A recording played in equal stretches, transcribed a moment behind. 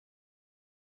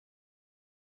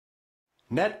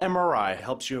NetMri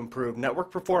helps you improve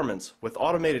network performance with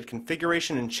automated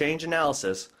configuration and change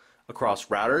analysis across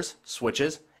routers,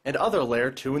 switches, and other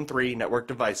Layer 2 and 3 network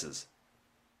devices.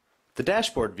 The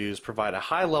dashboard views provide a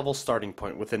high-level starting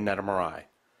point within NetMri.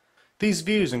 These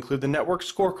views include the network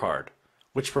scorecard,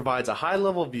 which provides a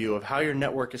high-level view of how your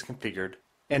network is configured,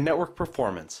 and network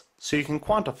performance, so you can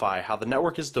quantify how the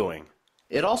network is doing.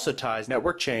 It also ties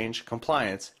network change,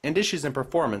 compliance, and issues in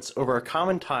performance over a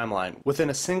common timeline within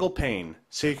a single pane,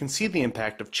 so you can see the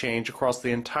impact of change across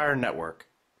the entire network.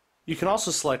 You can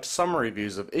also select summary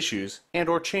views of issues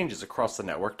and/or changes across the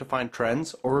network to find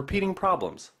trends or repeating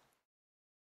problems.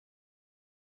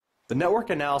 The network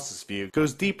analysis view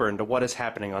goes deeper into what is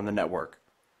happening on the network.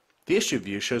 The issue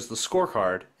view shows the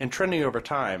scorecard and trending over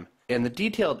time, and the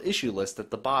detailed issue list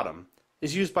at the bottom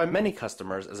is used by many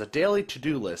customers as a daily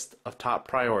to-do list of top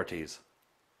priorities.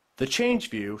 The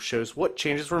change view shows what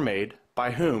changes were made,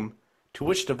 by whom, to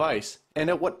which device, and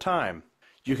at what time.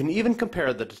 You can even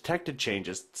compare the detected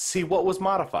changes to see what was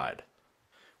modified.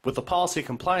 With the policy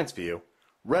compliance view,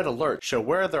 red alerts show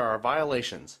where there are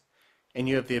violations, and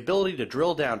you have the ability to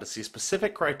drill down to see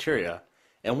specific criteria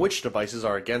and which devices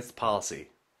are against policy.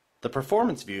 The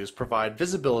performance views provide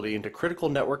visibility into critical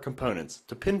network components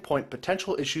to pinpoint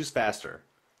potential issues faster.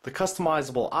 The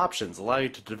customizable options allow you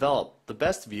to develop the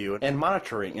best view and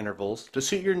monitoring intervals to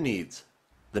suit your needs.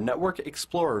 The Network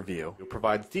Explorer view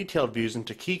provides detailed views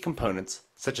into key components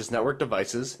such as network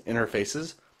devices,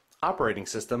 interfaces, operating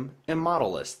system, and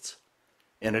model lists.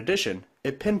 In addition,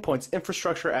 it pinpoints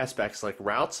infrastructure aspects like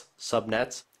routes,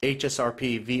 subnets,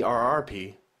 HSRP,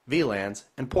 VRRP, VLANs,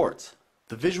 and ports.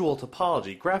 The visual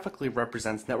topology graphically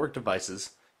represents network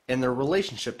devices and their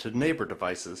relationship to neighbor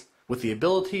devices with the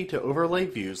ability to overlay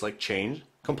views like change,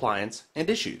 compliance, and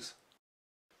issues.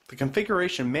 The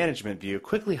configuration management view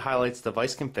quickly highlights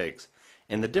device configs,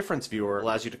 and the difference viewer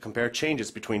allows you to compare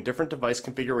changes between different device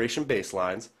configuration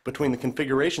baselines, between the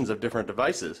configurations of different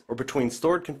devices, or between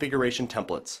stored configuration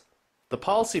templates. The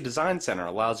Policy Design Center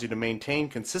allows you to maintain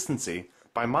consistency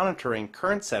by monitoring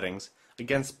current settings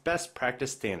against best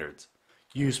practice standards.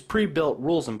 Use pre-built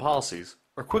rules and policies,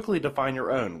 or quickly define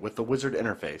your own with the wizard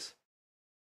interface.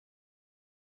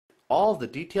 All of the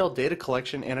detailed data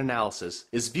collection and analysis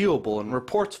is viewable in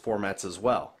reports formats as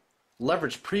well.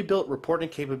 Leverage pre-built reporting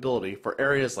capability for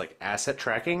areas like asset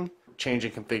tracking, change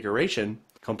in configuration,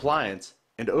 compliance,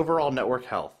 and overall network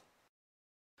health.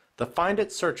 The Find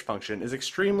It search function is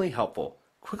extremely helpful,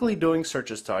 quickly doing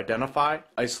searches to identify,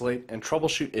 isolate, and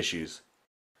troubleshoot issues.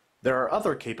 There are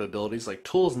other capabilities like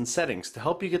tools and settings to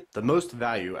help you get the most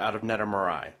value out of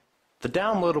NetMri. The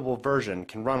downloadable version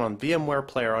can run on VMware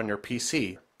Player on your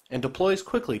PC and deploys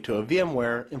quickly to a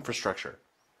VMware infrastructure.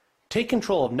 Take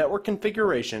control of network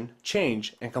configuration,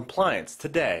 change, and compliance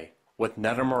today with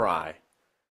NetMri.